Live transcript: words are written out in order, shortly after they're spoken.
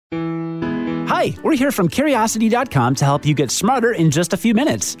Hi, we're here from Curiosity.com to help you get smarter in just a few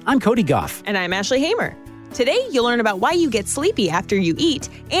minutes. I'm Cody Goff. And I'm Ashley Hamer. Today, you'll learn about why you get sleepy after you eat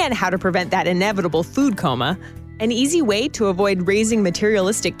and how to prevent that inevitable food coma, an easy way to avoid raising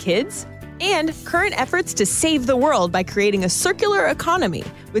materialistic kids, and current efforts to save the world by creating a circular economy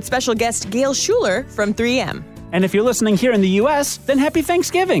with special guest Gail Schuler from 3M. And if you're listening here in the U.S., then happy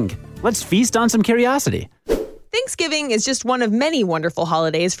Thanksgiving. Let's feast on some curiosity. Thanksgiving is just one of many wonderful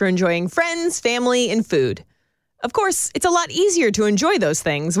holidays for enjoying friends, family, and food. Of course, it's a lot easier to enjoy those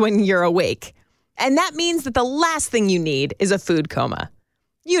things when you're awake. And that means that the last thing you need is a food coma.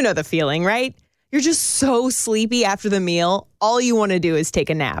 You know the feeling, right? You're just so sleepy after the meal, all you want to do is take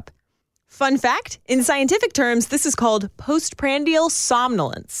a nap. Fun fact, in scientific terms, this is called postprandial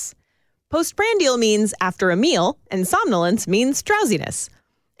somnolence. Postprandial means after a meal, and somnolence means drowsiness.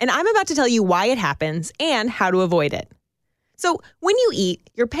 And I'm about to tell you why it happens and how to avoid it. So when you eat,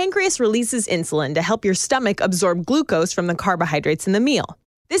 your pancreas releases insulin to help your stomach absorb glucose from the carbohydrates in the meal.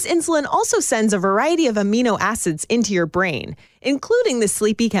 This insulin also sends a variety of amino acids into your brain, including the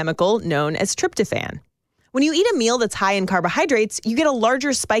sleepy chemical known as tryptophan. When you eat a meal that's high in carbohydrates, you get a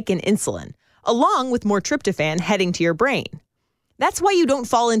larger spike in insulin, along with more tryptophan heading to your brain. That's why you don't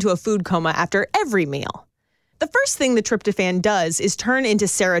fall into a food coma after every meal. The first thing the tryptophan does is turn into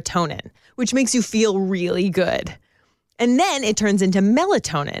serotonin, which makes you feel really good. And then it turns into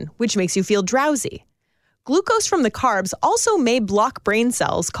melatonin, which makes you feel drowsy. Glucose from the carbs also may block brain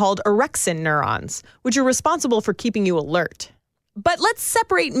cells called orexin neurons, which are responsible for keeping you alert. But let's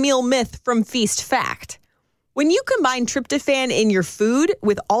separate meal myth from feast fact. When you combine tryptophan in your food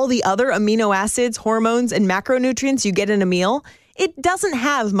with all the other amino acids, hormones, and macronutrients you get in a meal, it doesn't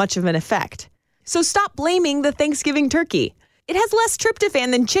have much of an effect. So stop blaming the Thanksgiving turkey. It has less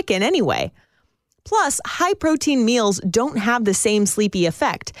tryptophan than chicken anyway. Plus, high-protein meals don't have the same sleepy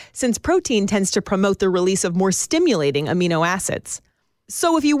effect, since protein tends to promote the release of more stimulating amino acids.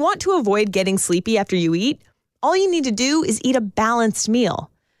 So if you want to avoid getting sleepy after you eat, all you need to do is eat a balanced meal.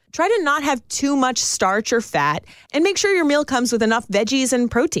 Try to not have too much starch or fat, and make sure your meal comes with enough veggies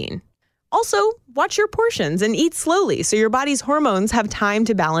and protein. Also, watch your portions and eat slowly so your body's hormones have time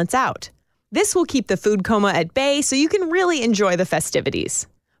to balance out. This will keep the food coma at bay so you can really enjoy the festivities.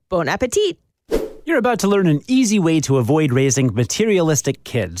 Bon appetit! You're about to learn an easy way to avoid raising materialistic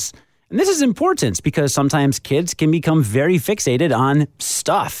kids. And this is important because sometimes kids can become very fixated on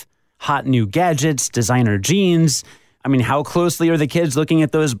stuff. Hot new gadgets, designer jeans. I mean, how closely are the kids looking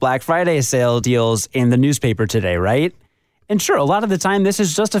at those Black Friday sale deals in the newspaper today, right? And sure, a lot of the time this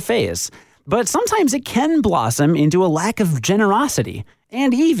is just a phase. But sometimes it can blossom into a lack of generosity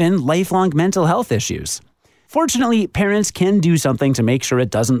and even lifelong mental health issues. Fortunately, parents can do something to make sure it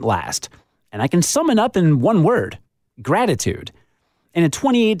doesn't last. And I can sum it up in one word: gratitude. In a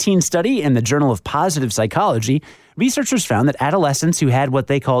 2018 study in the Journal of Positive Psychology, researchers found that adolescents who had what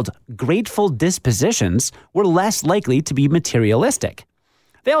they called grateful dispositions were less likely to be materialistic.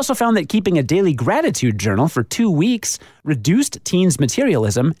 They also found that keeping a daily gratitude journal for 2 weeks reduced teens'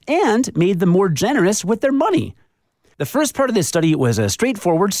 materialism and made them more generous with their money. The first part of this study was a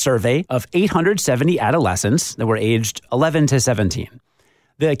straightforward survey of 870 adolescents that were aged 11 to 17.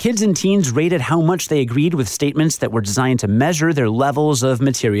 The kids and teens rated how much they agreed with statements that were designed to measure their levels of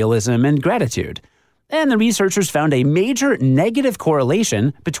materialism and gratitude. And the researchers found a major negative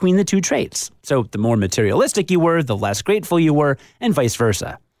correlation between the two traits. So the more materialistic you were, the less grateful you were, and vice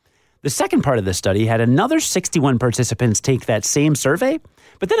versa. The second part of the study had another 61 participants take that same survey,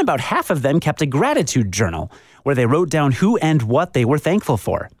 but then about half of them kept a gratitude journal where they wrote down who and what they were thankful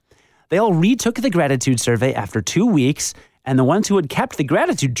for. They all retook the gratitude survey after 2 weeks, and the ones who had kept the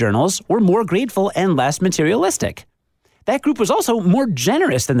gratitude journals were more grateful and less materialistic. That group was also more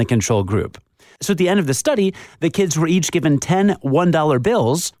generous than the control group. So at the end of the study, the kids were each given 10 $1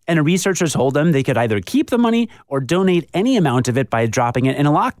 bills, and a researcher told them they could either keep the money or donate any amount of it by dropping it in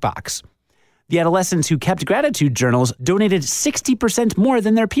a lockbox. The adolescents who kept gratitude journals donated 60% more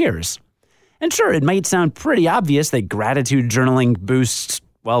than their peers. And sure, it might sound pretty obvious that gratitude journaling boosts,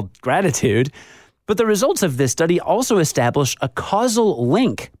 gratitude. But the results of this study also establish a causal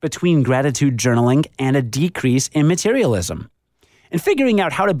link between gratitude journaling and a decrease in materialism. And figuring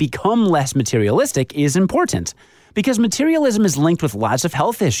out how to become less materialistic is important, because materialism is linked with lots of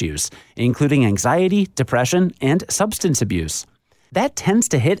health issues, including anxiety, depression, and substance abuse. That tends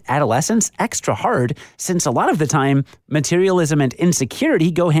to hit adolescents extra hard, since a lot of the time, materialism and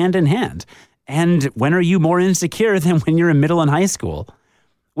insecurity go hand in hand. And when are you more insecure than when you're in middle and high school?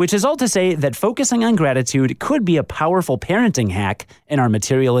 Which is all to say that focusing on gratitude could be a powerful parenting hack in our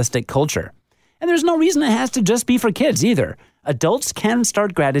materialistic culture. And there's no reason it has to just be for kids either. Adults can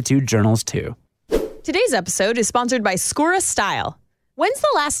start gratitude journals too. Today's episode is sponsored by Skura Style. When's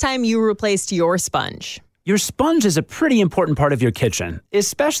the last time you replaced your sponge? Your sponge is a pretty important part of your kitchen,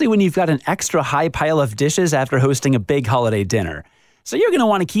 especially when you've got an extra high pile of dishes after hosting a big holiday dinner. So you're going to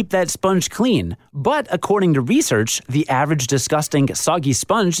want to keep that sponge clean. But according to research, the average disgusting, soggy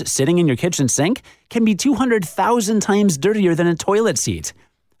sponge sitting in your kitchen sink can be 200,000 times dirtier than a toilet seat.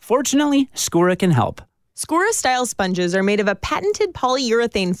 Fortunately, Skura can help. Skura-style sponges are made of a patented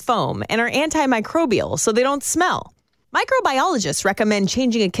polyurethane foam and are antimicrobial, so they don't smell. Microbiologists recommend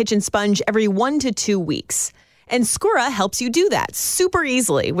changing a kitchen sponge every 1 to 2 weeks. And Skura helps you do that super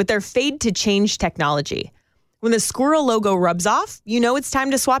easily with their fade-to-change technology. When the Skura logo rubs off, you know it's time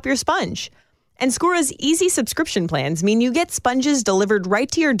to swap your sponge. And Skura's easy subscription plans mean you get sponges delivered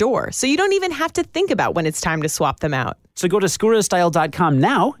right to your door, so you don't even have to think about when it's time to swap them out. So go to SkuraStyle.com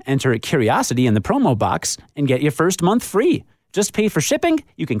now, enter Curiosity in the promo box, and get your first month free. Just pay for shipping.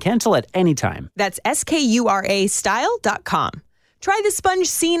 You can cancel at any time. That's SKURA style.com. Try the sponge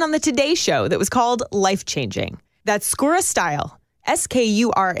seen on the Today Show that was called Life-Changing. That's Skura Style,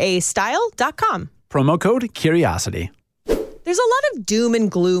 SKURA style.com. Promo code Curiosity. There's a lot of doom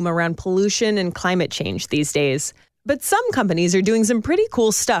and gloom around pollution and climate change these days, but some companies are doing some pretty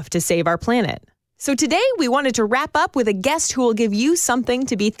cool stuff to save our planet. So today we wanted to wrap up with a guest who will give you something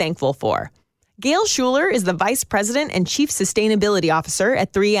to be thankful for. Gail Schuler is the Vice President and Chief Sustainability Officer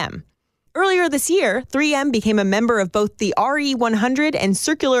at 3M. Earlier this year, 3M became a member of both the RE100 and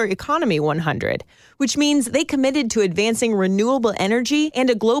Circular Economy 100, which means they committed to advancing renewable energy and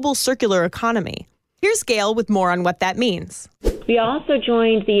a global circular economy. Here's Gail with more on what that means. We also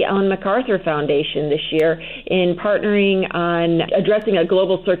joined the Ellen MacArthur Foundation this year in partnering on addressing a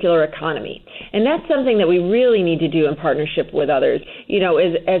global circular economy. And that's something that we really need to do in partnership with others. You know,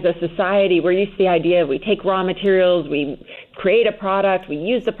 as a society, we're used to the idea of we take raw materials, we create a product, we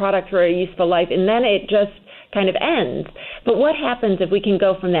use the product for a useful life, and then it just kind of ends. But what happens if we can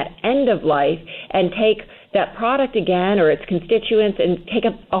go from that end of life and take that product again or its constituents and take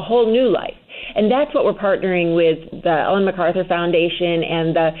a whole new life? And that's what we're partnering with the Ellen MacArthur Foundation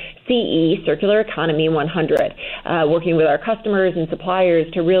and the CE, Circular Economy 100, working with our customers and suppliers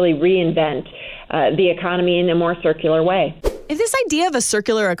to really reinvent the economy in a more circular way. If this idea of a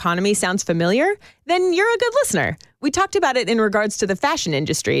circular economy sounds familiar, then you're a good listener. We talked about it in regards to the fashion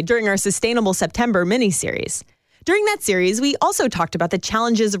industry during our Sustainable September mini-series. During that series, we also talked about the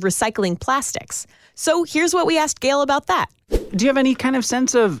challenges of recycling plastics. So here's what we asked Gail about that. Do you have any kind of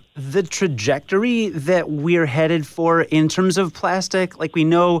sense of the trajectory that we're headed for in terms of plastic? Like, we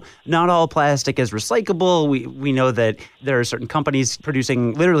know not all plastic is recyclable. We know that there are certain companies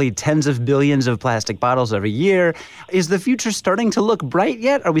producing literally tens of billions of plastic bottles every year. Is the future starting to look bright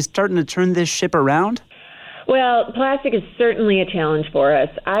yet? Are we starting to turn this ship around? Well, plastic is certainly a challenge for us.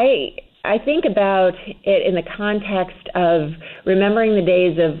 I think about it in the context of remembering the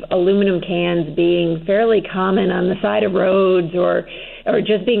days of aluminum cans being fairly common on the side of roads or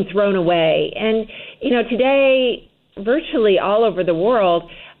just being thrown away. And, you know, today, virtually all over the world,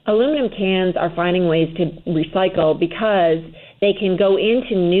 aluminum cans are finding ways to recycle because they can go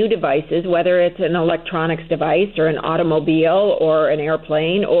into new devices, whether it's an electronics device or an automobile or an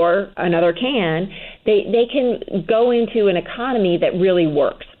airplane or another can. They can go into an economy that really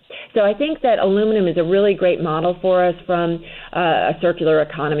works. So I think that aluminum is a really great model for us from a circular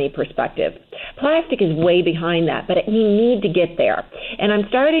economy perspective. Plastic is way behind that, but we need to get there. And I'm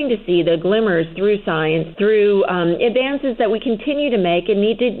starting to see the glimmers through science, through advances that we continue to make and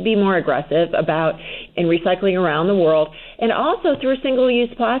need to be more aggressive about in recycling around the world, and also through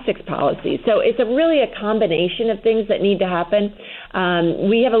single-use plastics policies. So it's really a combination of things that need to happen.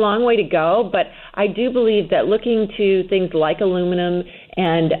 We have a long way to go, but I do believe that looking to things like aluminum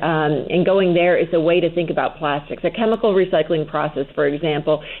and going there is a way to think about plastics. A chemical recycling process, for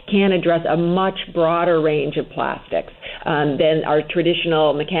example, can address a much broader range of plastics than our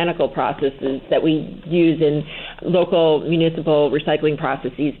traditional mechanical processes that we use in local municipal recycling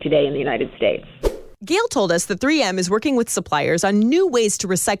processes today in the United States. Gail told us that 3M is working with suppliers on new ways to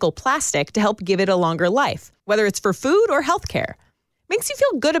recycle plastic to help give it a longer life, whether it's for food or healthcare. Makes you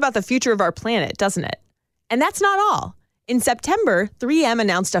feel good about the future of our planet, doesn't it? And that's not all. In September, 3M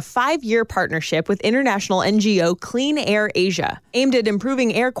announced a 5-year partnership with international NGO Clean Air Asia, aimed at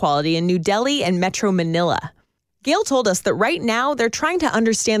improving air quality in New Delhi and Metro Manila. Gail told us that right now they're trying to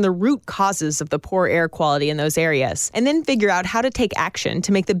understand the root causes of the poor air quality in those areas, and then figure out how to take action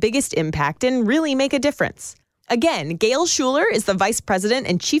to make the biggest impact and really make a difference. Again, Gail Schuler is the Vice President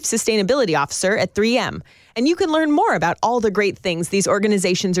and Chief Sustainability Officer at 3M, and you can learn more about all the great things these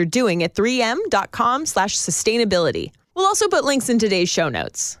organizations are doing at 3m.com/sustainability. We'll also put links in today's show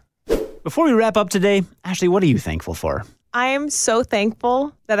notes. Before we wrap up today, Ashley, what are you thankful for? I am so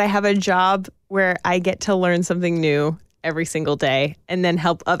thankful that I have a job where I get to learn something new every single day and then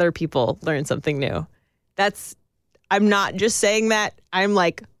help other people learn something new. I'm not just saying that. I'm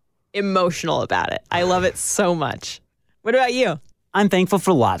like emotional about it. I love it so much. What about you? I'm thankful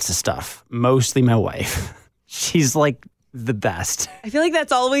for lots of stuff, mostly my wife. She's like the best. I feel like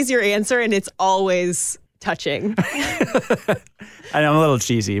that's always your answer, and it's always touching. I know I'm a little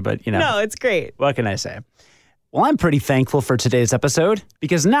cheesy, but No, it's great. What can I say? Well, I'm pretty thankful for today's episode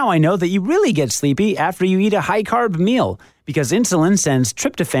because now I know that you really get sleepy after you eat a high-carb meal because insulin sends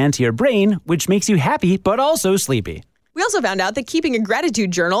tryptophan to your brain, which makes you happy but also sleepy. We also found out that keeping a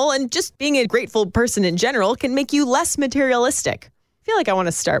gratitude journal and just being a grateful person in general can make you less materialistic. I feel like I want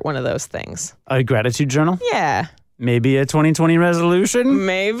to start one of those things. A gratitude journal? Yeah. Maybe a 2020 resolution?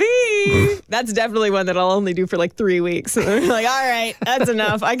 Maybe. That's definitely one that I'll only do for like 3 weeks. And I'm like, all right, that's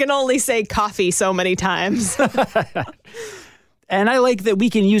enough. I can only say coffee so many times. And I like that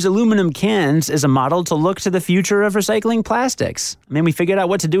we can use aluminum cans as a model to look to the future of recycling plastics. I mean, we figured out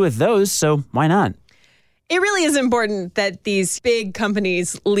what to do with those, so why not? It really is important that these big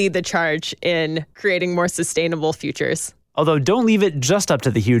companies lead the charge in creating more sustainable futures. Although don't leave it just up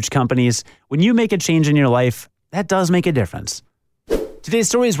to the huge companies. When you make a change in your life, that does make a difference. Today's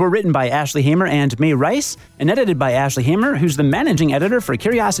stories were written by Ashley Hamer and May Rice and edited by Ashley Hamer, who's the managing editor for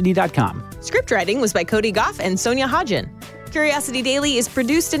Curiosity.com. Script writing was by Cody Goff and Sonia Hodgen. Curiosity Daily is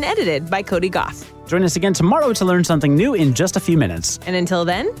produced and edited by Cody Goff. Join us again tomorrow to learn something new in just a few minutes. And until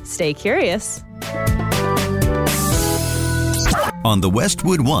then, stay curious. On the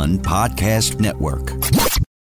Westwood One Podcast Network.